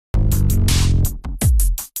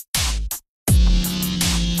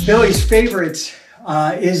Billy's favorites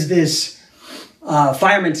is this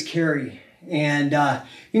Fireman's carry, and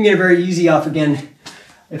you can get it very easy off again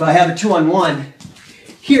if I have a 2-on-1.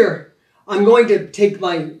 Here, I'm going to take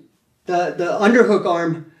the underhook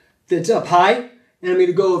arm that's up high, and I'm going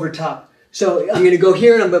to go over top. So I'm going to go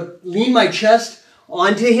here, and I'm going to lean my chest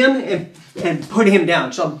onto him and put him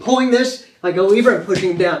down. So I'm pulling this like a lever and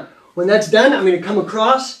pushing him down. When that's done, I'm going to come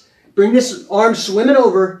across, bring this arm swimming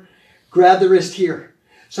over, grab the wrist here.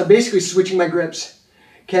 So I'm basically switching my grips.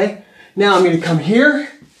 Okay? Now I'm going to come here,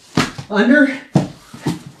 under,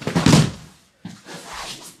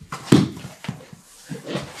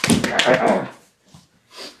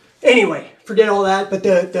 anyway, forget all that, but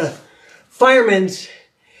the Fireman's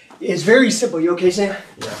is very simple. You okay, Sam?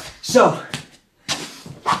 Yeah. So,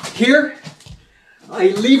 here, I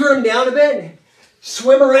lever him down a bit,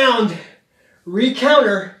 swim around,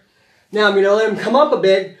 re-counter. Now I'm going to let him come up a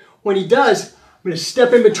bit. When he does, I'm going to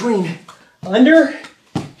step in between, under,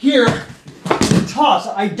 here, toss.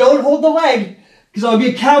 I don't hold the leg because I'll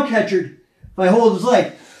get cow catchered if I hold his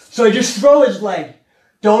leg. So I just throw his leg,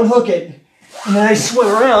 don't hook it, and then I swim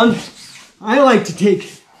around. I like to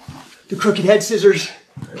take the Crooked Head Scissors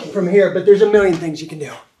from here, but there's a million things you can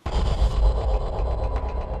do.